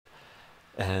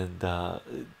And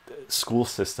school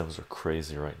systems are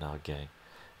crazy right now, gang.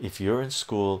 If you're in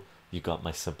school, you got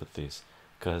my sympathies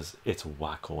because it's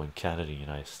wacko in Canada,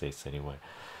 United States, anyway.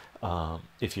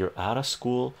 If you're out of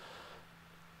school,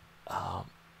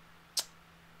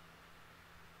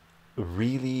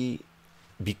 really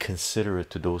be considerate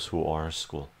to those who are in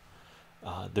school.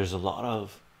 There's a lot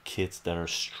of kids that are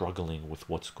struggling with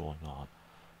what's going on,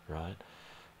 right?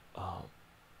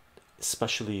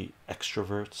 Especially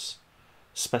extroverts,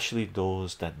 especially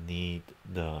those that need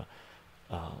the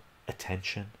uh,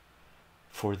 attention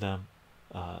for them,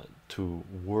 to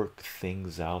work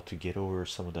things out, to get over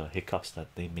some of the hiccups that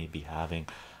they may be having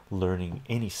learning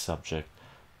any subject,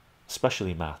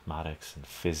 especially mathematics and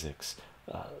physics,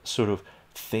 sort of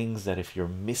things that if you're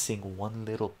missing one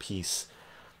little piece,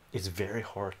 it's very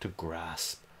hard to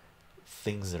grasp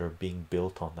things that are being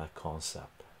built on that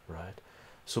concept, right?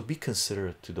 So be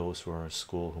considerate to those who are in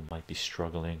school who might be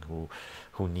struggling,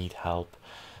 who need help,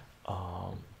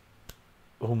 um,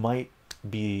 who might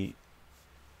be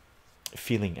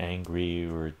feeling angry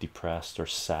or depressed or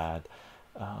sad,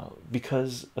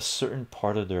 because a certain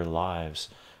part of their lives,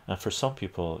 and for some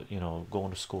people, you know,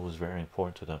 going to school is very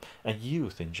important to them, and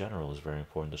youth in general is very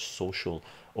important, the social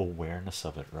awareness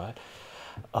of it, right?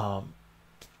 um,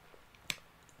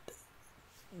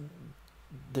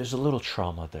 there's a little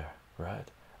trauma there, right?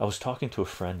 I was talking to a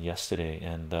friend yesterday,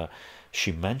 and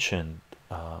she mentioned,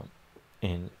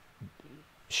 in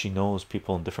she knows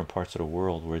people in different parts of the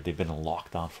world where they've been in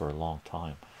lockdown for a long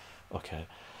time. Okay.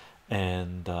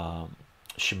 And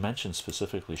she mentioned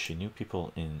specifically she knew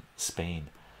people in Spain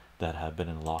that have been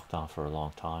in lockdown for a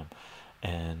long time,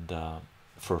 and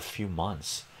for a few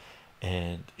months.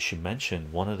 And she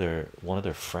mentioned one of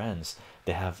their friends,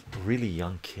 they have really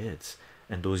young kids,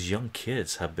 and those young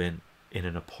kids have been in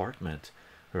an apartment,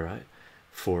 right,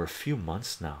 for a few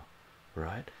months now,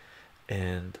 right?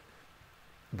 And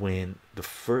when the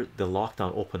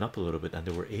lockdown opened up a little bit and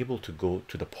they were able to go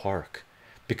to the park,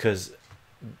 because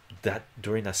that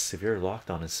during that severe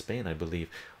lockdown in Spain, I believe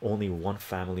only one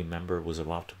family member was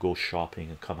allowed to go shopping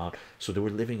and come out, so they were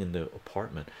living in the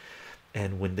apartment.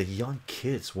 And when the young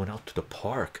kids went out to the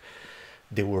park,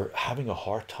 they were having a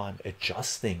hard time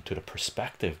adjusting to the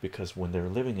perspective, because when they're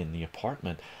living in the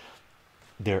apartment,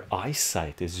 their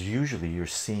eyesight is usually you're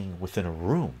seeing within a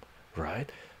room,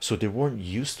 right? So they weren't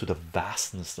used to the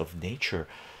vastness of nature.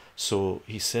 So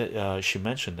he said, she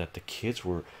mentioned that the kids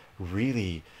were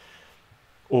really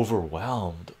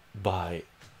overwhelmed by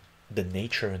the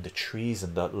nature and the trees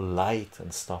and the light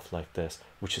and stuff like this,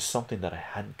 which is something that I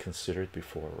hadn't considered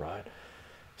before, right?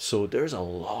 So there's a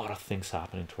lot of things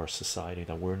happening to our society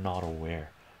that we're not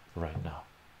aware right now.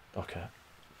 Okay.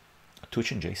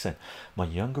 Twitch and Jason, my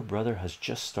younger brother has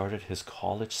just started his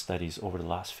college studies over the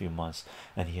last few months,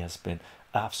 and he has been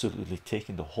absolutely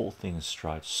taking the whole thing in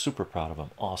stride. Super proud of him.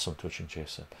 Awesome, Twitch and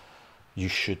Jason. You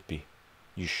should be.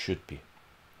 You should be,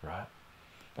 right?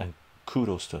 And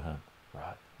kudos to him,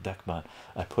 right? Deckman,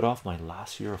 I put off my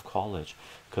last year of college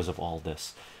because of all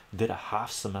this. Did a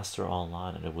half semester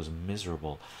online and it was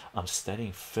miserable. I'm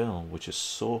studying film, which is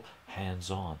so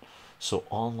hands-on. So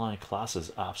online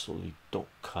classes absolutely don't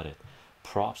cut it.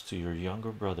 Props to your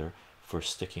younger brother for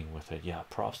sticking with it. Yeah,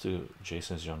 props to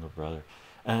Jason's younger brother.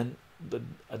 And the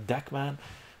Deckman,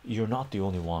 you're not the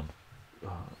only one.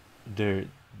 There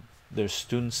there's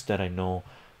students that I know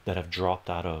that have dropped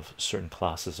out of certain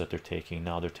classes that they're taking.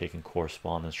 Now they're taking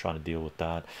correspondence, trying to deal with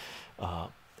that. uh,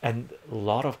 and a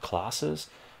lot of classes,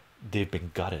 they've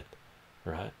been gutted,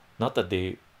 right? Not that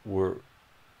they weren't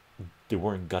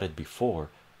gutted before,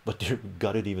 but they're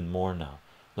gutted even more now.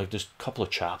 Like there's a couple of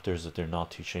chapters that they're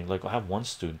not teaching. Like I have one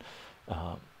student,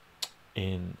 uh,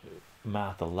 in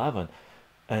math 11,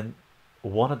 and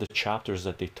one of the chapters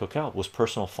that they took out was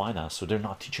personal finance, so they're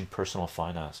not teaching personal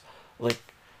finance. Like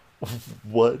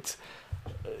what?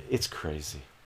 It's crazy.